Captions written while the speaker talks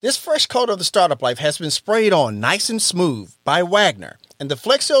This fresh coat of the startup life has been sprayed on nice and smooth by Wagner and the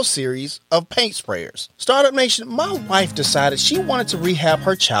Flexo series of paint sprayers. Startup Nation, my wife decided she wanted to rehab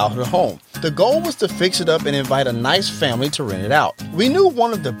her childhood home. The goal was to fix it up and invite a nice family to rent it out. We knew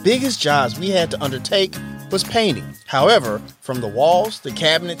one of the biggest jobs we had to undertake was painting. However, from the walls, the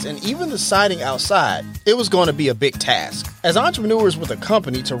cabinets, and even the siding outside, it was going to be a big task. As entrepreneurs with a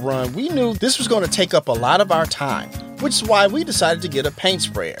company to run, we knew this was going to take up a lot of our time, which is why we decided to get a paint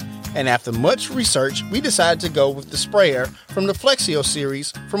sprayer. And after much research, we decided to go with the sprayer from the Flexio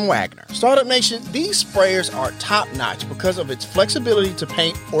series from Wagner. Startup Nation, these sprayers are top-notch because of its flexibility to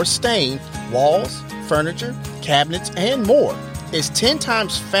paint or stain walls, furniture, cabinets, and more. It's 10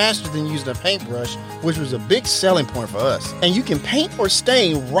 times faster than using a paintbrush, which was a big selling point for us. And you can paint or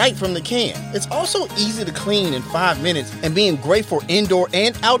stain right from the can. It's also easy to clean in 5 minutes, and being great for indoor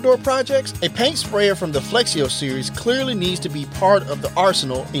and outdoor projects, a paint sprayer from the Flexio series clearly needs to be part of the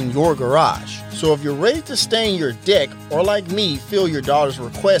arsenal in your garage. So if you're ready to stain your deck, or like me, fill your daughter's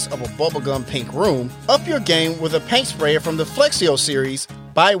request of a bubblegum pink room, up your game with a paint sprayer from the Flexio series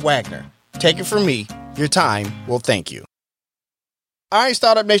by Wagner. Take it from me, your time will thank you. All right,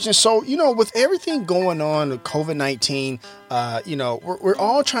 Startup Nation. So, with everything going on with COVID-19, we're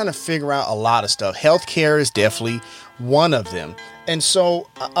all trying to figure out a lot of stuff. Healthcare is definitely one of them. And so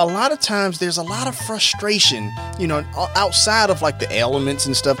a lot of times there's a lot of frustration, outside of like the elements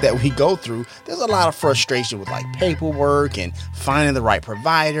and stuff that we go through. There's a lot of frustration with like paperwork and finding the right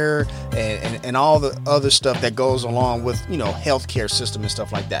provider and all the other stuff that goes along with, healthcare system and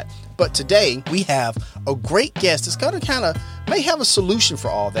stuff like that. But today we have a great guest that's going to may have a solution for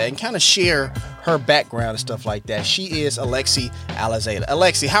all that and kind of share her background and stuff like that. She is Alexi Alizada.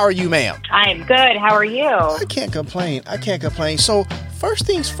 Alexi, how are you, ma'am? I'm good. How are you? I can't complain. So first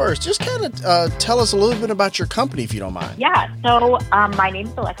things first, just kind of tell us a little bit about your company, if you don't mind. Yeah. So my name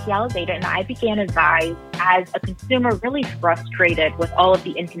is Alexi Alizada, and I began Advise as a consumer really frustrated with all of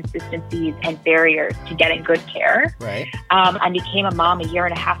the inconsistencies and barriers to getting good care. Right. I became a mom a year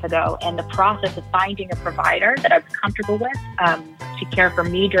and a half ago, and the process of finding a provider that I was comfortable with to care for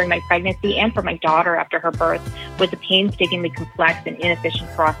me during my pregnancy and for my daughter after her birth was a painstakingly complex and inefficient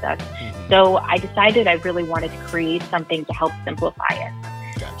process. Mm-hmm. So I decided I really wanted to create something to help simplify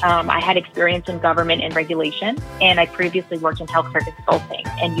it. Gotcha. I had experience in government and regulation, and I previously worked in healthcare consulting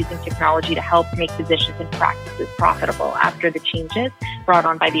and using technology to help make physicians and practices profitable after the changes brought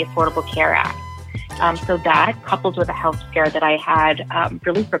on by the Affordable Care Act. So that, coupled with a health scare that I had,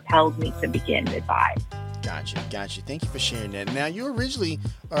 really propelled me to begin Advise. Gotcha. Thank you for sharing that. Now, you're originally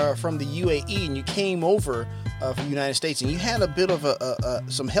from the UAE, and you came over from the United States, and you had a bit of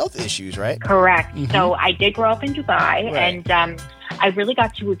some health issues, right? Correct. Mm-hmm. So I did grow up in Dubai, right. And I really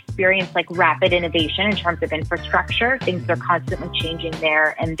got to experience like rapid innovation in terms of infrastructure. Things are constantly changing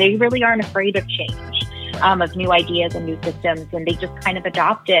there, and they really aren't afraid of change, of new ideas and new systems, and they just kind of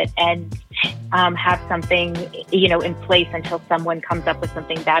adopt it and have something, in place until someone comes up with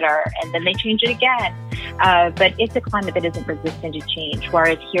something better, and then they change it again. But it's a climate that isn't resistant to change,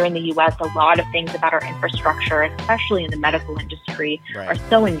 whereas here in the U.S., a lot of things about our infrastructure, especially in the medical industry, are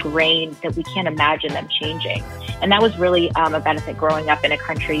so ingrained that we can't imagine them changing. And that was really a benefit growing up in a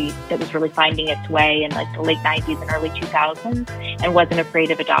country that was really finding its way in like the late 90s and early 2000s and wasn't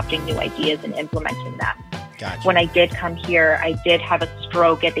afraid of adopting new ideas and implementing them. Gotcha. When I did come here, I did have a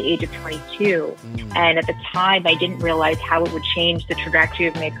stroke at the age of 22. And at the time, I didn't realize how it would change the trajectory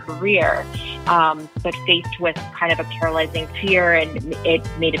of my career. But faced with kind of a paralyzing fear, and it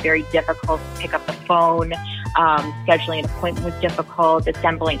made it very difficult to pick up the phone. Scheduling an appointment was difficult.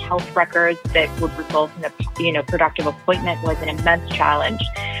 Assembling health records that would result in a productive appointment was an immense challenge,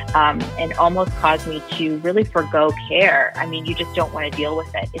 and almost caused me to really forgo care. I mean, you just don't want to deal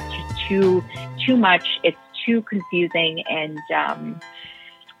with it. It's just too much. It's too confusing. And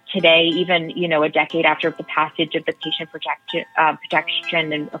today, even, a decade after the passage of the Patient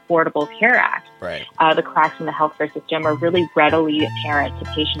Protection and Affordable Care Act, the cracks in the healthcare system are really readily apparent to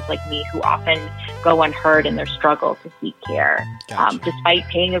patients like me who often go unheard in their struggle to seek care, despite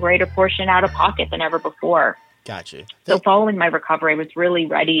paying a greater portion out of pocket than ever before. Gotcha. So following my recovery, I was really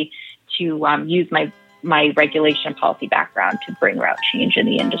ready to use my regulation policy background to bring about change in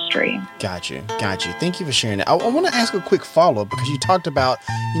the industry. Gotcha. Thank you for sharing that. I want to ask a quick follow-up because you talked about,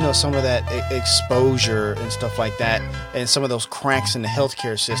 some of that exposure and stuff like that and some of those cracks in the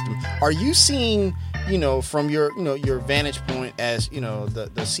healthcare system. Are you seeing, from your vantage point as, the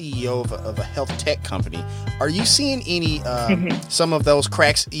CEO of a health tech company, are you seeing any, some of those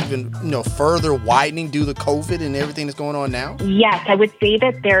cracks even, further widening due to COVID and everything that's going on now? Yes, I would say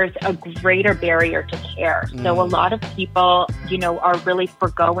that there's a greater barrier to care. So a lot of people, are really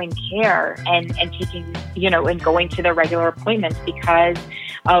forgoing care and taking, and going to their regular appointments because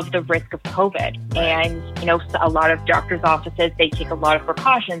of the risk of COVID. And, a lot of doctors' offices, they take a lot of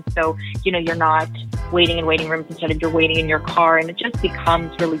precautions. So, you're not waiting in waiting rooms instead of you're waiting in your car. And it just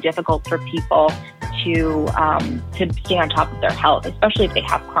becomes really difficult for people to stay on top of their health, especially if they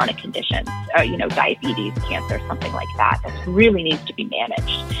have chronic conditions, diabetes, cancer, something like that. That really needs to be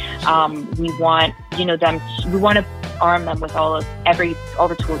managed. We want, we want to arm them with all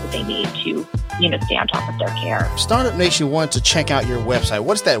the tools that they need to, stay on top of their care. Startup Nation wanted to check out your website.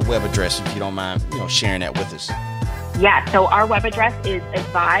 What's that web address, if you don't mind, sharing that with us? Yeah, so our web address is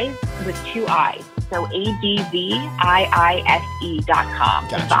Advise with 2 I's. So ADVIISE.com.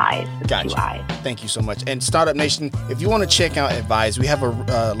 Gotcha. Advise with 2 I's. Thank you so much. And Startup Nation, if you want to check out Advise, we have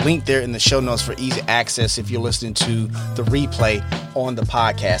a link there in the show notes for easy access if you're listening to the replay on the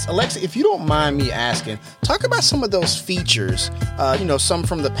podcast. Alexa, if you don't mind me asking, talk about some of those features, some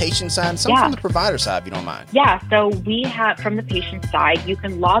from the patient side, some from the provider side, if you don't mind. Yeah, so we have, from the patient side, you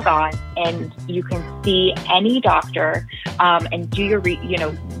can log on and you can see any doctor and do your,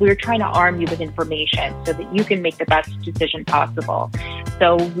 we're trying to arm you with information so that you can make the best decision possible.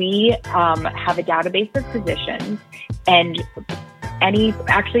 So we have a database of physicians and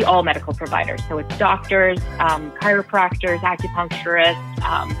all medical providers. So it's doctors, chiropractors,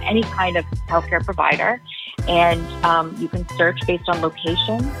 acupuncturists, any kind of healthcare provider. And you can search based on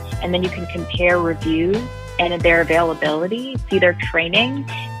location, and then you can compare reviews and their availability, see their training,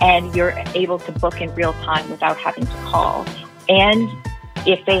 and you're able to book in real time without having to call. And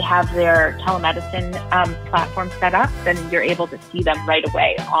if they have their telemedicine platform set up, then you're able to see them right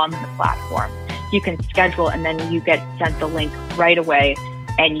away on the platform. You can schedule, and then you get sent the link right away,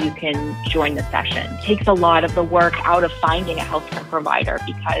 and you can join the session. It takes a lot of the work out of finding a healthcare provider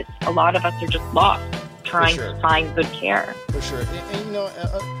because a lot of us are just lost trying to find good care. For sure. And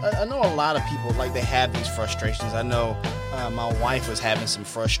I know a lot of people, they have these frustrations. I know my wife was having some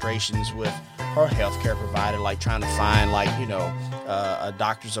frustrations with her healthcare provider, trying to find, a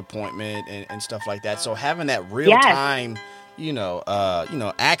doctor's appointment and stuff like that. So having that real time,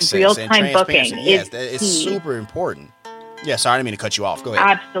 access real-time and transparency, booking it's super important. Yeah, sorry, I didn't mean to cut you off. Go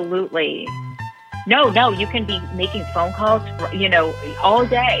ahead. Absolutely. No, you can be making phone calls, all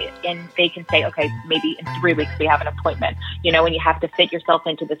day, and they can say, okay, maybe in 3 weeks we have an appointment, and you have to fit yourself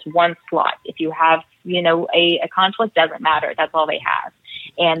into this one slot. If you have, a conflict, doesn't matter. That's all they have.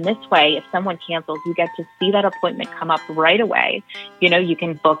 And this way, if someone cancels, you get to see that appointment come up right away. You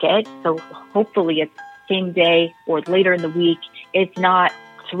can book it. So hopefully it's same day or later in the week. It's not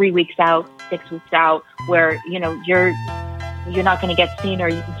 3 weeks out, 6 weeks out where, you're not going to get seen,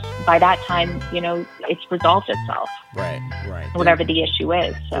 or by that time, it's resolved itself. Right. Whatever the issue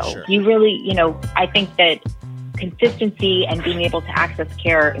is. So sure. You really, I think that consistency and being able to access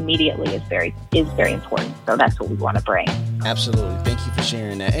care immediately is very important. So that's what we want to bring. Absolutely. Thank you for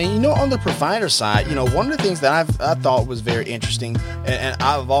sharing that. And, on the provider side, one of the things that I thought was very interesting and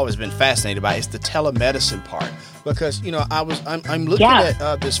I've always been fascinated by is the telemedicine part. Because, I'm looking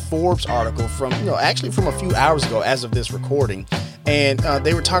at this Forbes article from a few hours ago as of this recording. And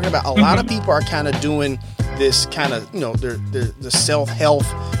they were talking about a lot of people are kind of doing this kind of, the self-help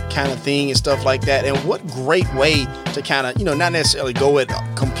kind of thing and stuff like that. And what great way to kind of, not necessarily go it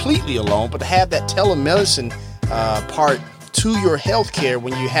completely alone, but to have that telemedicine part to your healthcare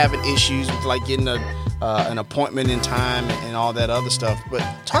when you're having issues with getting an appointment in time and all that other stuff. But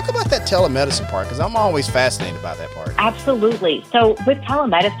talk about that telemedicine part, because I'm always fascinated by that part. Absolutely. So with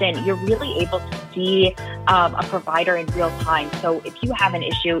telemedicine, you're really able to see a provider in real time. So if you have an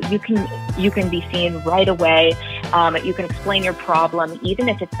issue, you can be seen right away. You can explain your problem, even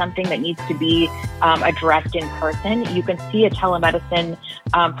if it's something that needs to be addressed in person. You can see a telemedicine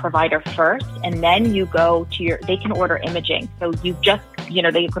provider first, and then you go to they can order imaging. So you just,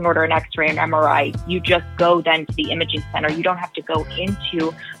 they can order an X-ray and MRI. You just go then to the imaging center. You don't have to go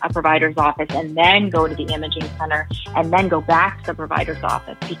into a provider's office and then go to the imaging center and then go back to the provider's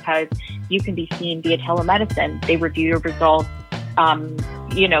office, because you can be seen via telemedicine. They review your results.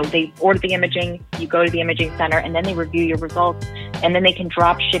 They order the imaging, you go to the imaging center, and then they review your results, and then they can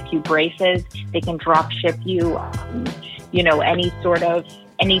drop ship you braces. They can drop ship you,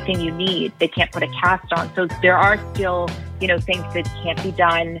 anything you need. They can't put a cast on. So there are still, things that can't be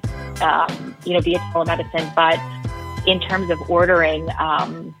done, via telemedicine. But in terms of ordering,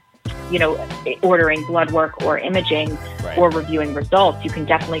 ordering blood work or imaging or reviewing results, you can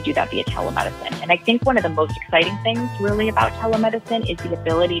definitely do that via telemedicine. And I think one of the most exciting things really about telemedicine is the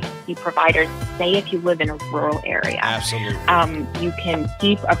ability to see providers, say if you live in a rural area. Absolutely. You can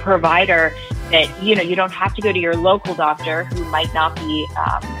see a provider that, you don't have to go to your local doctor who might not be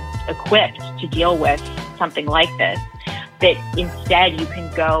equipped to deal with something like this, that instead you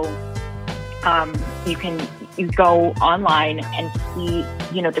can go you go online and see,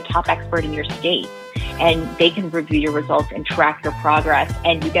 the top expert in your state, and they can review your results and track your progress,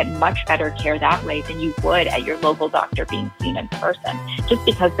 and you get much better care that way than you would at your local doctor being seen in person, just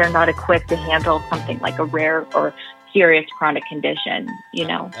because they're not equipped to handle something like a rare or serious chronic condition,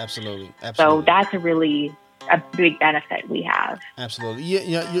 Absolutely. So that's a big benefit we have. Absolutely.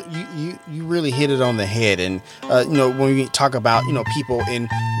 You really hit it on the head. And, when we talk about, people in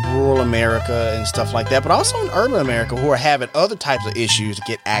rural America and stuff like that, but also in urban America who are having other types of issues to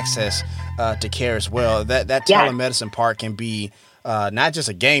get access to care as well, that telemedicine part can be not just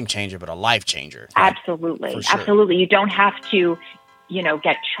a game changer, but a life changer. Absolutely. For sure. Absolutely. You don't have to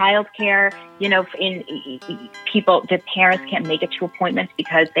get childcare. The parents can't make it to appointments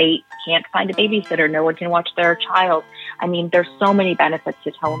because they can't find a babysitter. No one can watch their child. I mean, there's so many benefits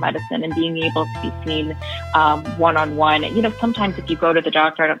to telemedicine and being able to be seen one-on-one. Sometimes if you go to the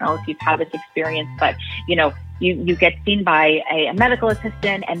doctor, I don't know if you've had this experience, but, you get seen by a medical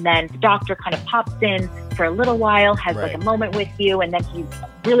assistant, and then the doctor kind of pops in for a little while, has like a moment with you, and then he's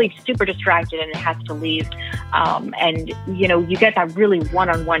really super distracted and has to leave. And you get that really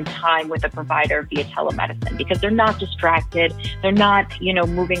one-on-one time with a provider via telemedicine because they're not distracted. They're not,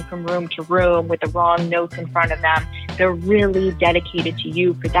 moving from room to room with the wrong notes in front of them. They're really dedicated to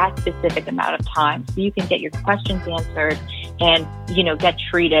you for that specific amount of time. So you can get your questions answered and, get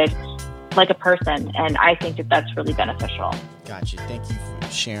treated like a person. And I think that that's really beneficial. Gotcha. Thank you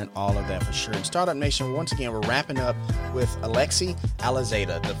for sharing all of that for sure. And Startup Nation, once again, we're wrapping up with Alexi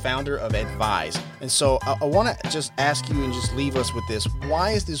Alizadeh, the founder of Advise. And so I want to just ask you and just leave us with this.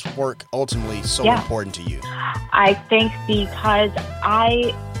 Why is this work ultimately so important to you? I think because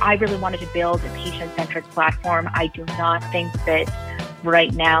I really wanted to build a patient-centric platform. I do not think that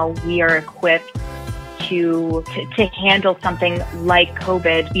right now we are equipped to handle something like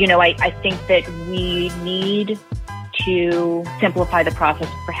COVID. I think that we need to simplify the process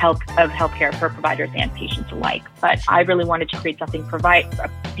for healthcare for providers and patients alike. But I really wanted to create something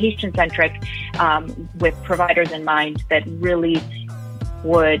patient-centric with providers in mind that really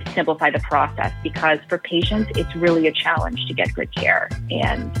would simplify the process, because for patients, it's really a challenge to get good care.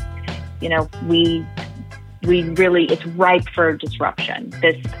 And, it's ripe for disruption.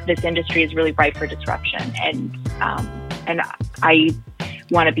 This industry is really ripe for disruption. And I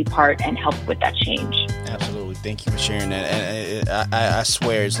want to be part and help with that change. Absolutely. Thank you for sharing that. And I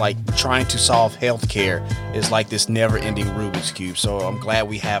swear it's like trying to solve healthcare is like this never ending Rubik's Cube. So I'm glad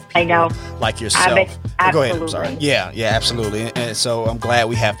we have people like yourself. Go ahead. I'm sorry. Yeah, absolutely. And so I'm glad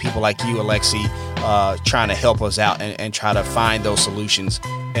we have people like you, Alexi, trying to help us out and try to find those solutions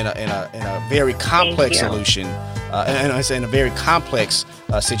in a very complex solution. And I say in a very complex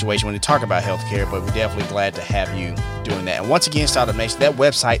situation when you talk about healthcare, but we're definitely glad to have you doing that. And once again, Startup Nation, that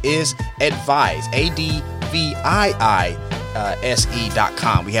website is Advise,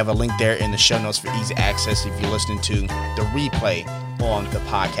 ADVIISE.com. We have a link there in the show notes for easy access if you're listening to the replay on the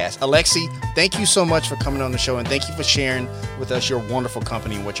podcast. Alexi, thank you so much for coming on the show, and thank you for sharing with us your wonderful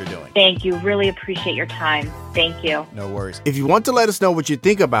company and what you're doing. Thank you. Really appreciate your time. Thank you. No worries. If you want to let us know what you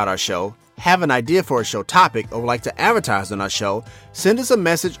think about our show, have an idea for a show topic, or would like to advertise on our show, send us a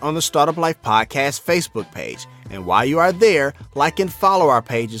message on the Startup Life Podcast Facebook page. And while you are there, like and follow our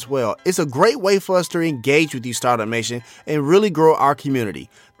page as well. It's a great way for us to engage with you, Startup Nation, and really grow our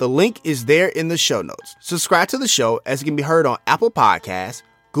community. The link is there in the show notes. Subscribe to the show as it can be heard on Apple Podcasts,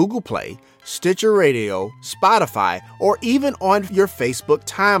 Google Play, Stitcher Radio, Spotify, or even on your Facebook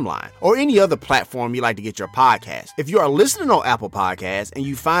timeline or any other platform you like to get your podcast. If you are listening on Apple Podcasts and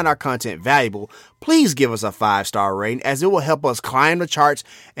you find our content valuable, please give us a 5-star rating, as it will help us climb the charts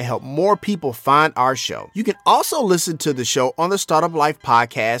and help more people find our show. You can also listen to the show on the Startup Life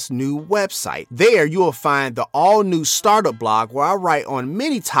Podcast new website. There you will find the all-new startup blog where I write on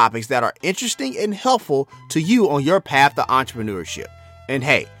many topics that are interesting and helpful to you on your path to entrepreneurship. And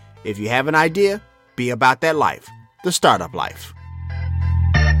hey, if you have an idea, be about that life, the startup life.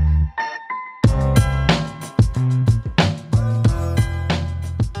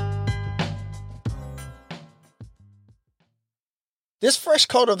 This fresh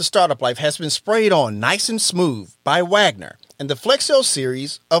coat of the startup life has been sprayed on nice and smooth by Wagner and the Flexo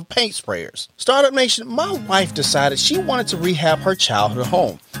series of paint sprayers. Startup Nation, my wife decided she wanted to rehab her childhood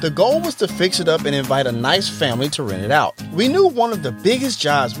home. The goal was to fix it up and invite a nice family to rent it out. We knew one of the biggest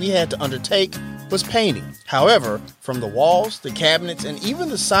jobs we had to undertake was painting. However, from the walls, the cabinets, and even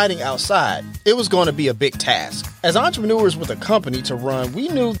the siding outside, it was going to be a big task. As entrepreneurs with a company to run, we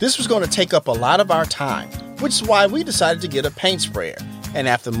knew this was going to take up a lot of our time, which is why we decided to get a paint sprayer. And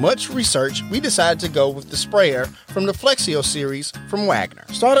after much research, we decided to go with the sprayer from the Flexio series from Wagner.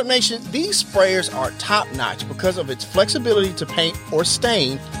 Startup Nation, these sprayers are top-notch because of its flexibility to paint or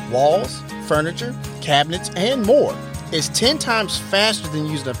stain walls, furniture, cabinets, and more. It's 10 times faster than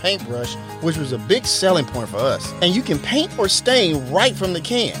using a paintbrush, which was a big selling point for us. And you can paint or stain right from the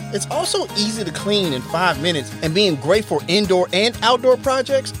can. It's also easy to clean in 5 minutes, and being great for indoor and outdoor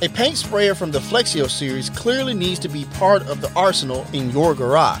projects, a paint sprayer from the Flexio series clearly needs to be part of the arsenal in your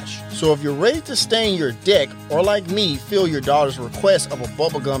garage. So if you're ready to stain your deck, or like me, fill your daughter's request of a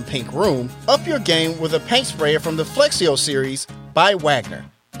bubblegum pink room, up your game with a paint sprayer from the Flexio series by Wagner.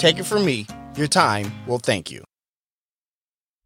 Take it from me, your time will thank you.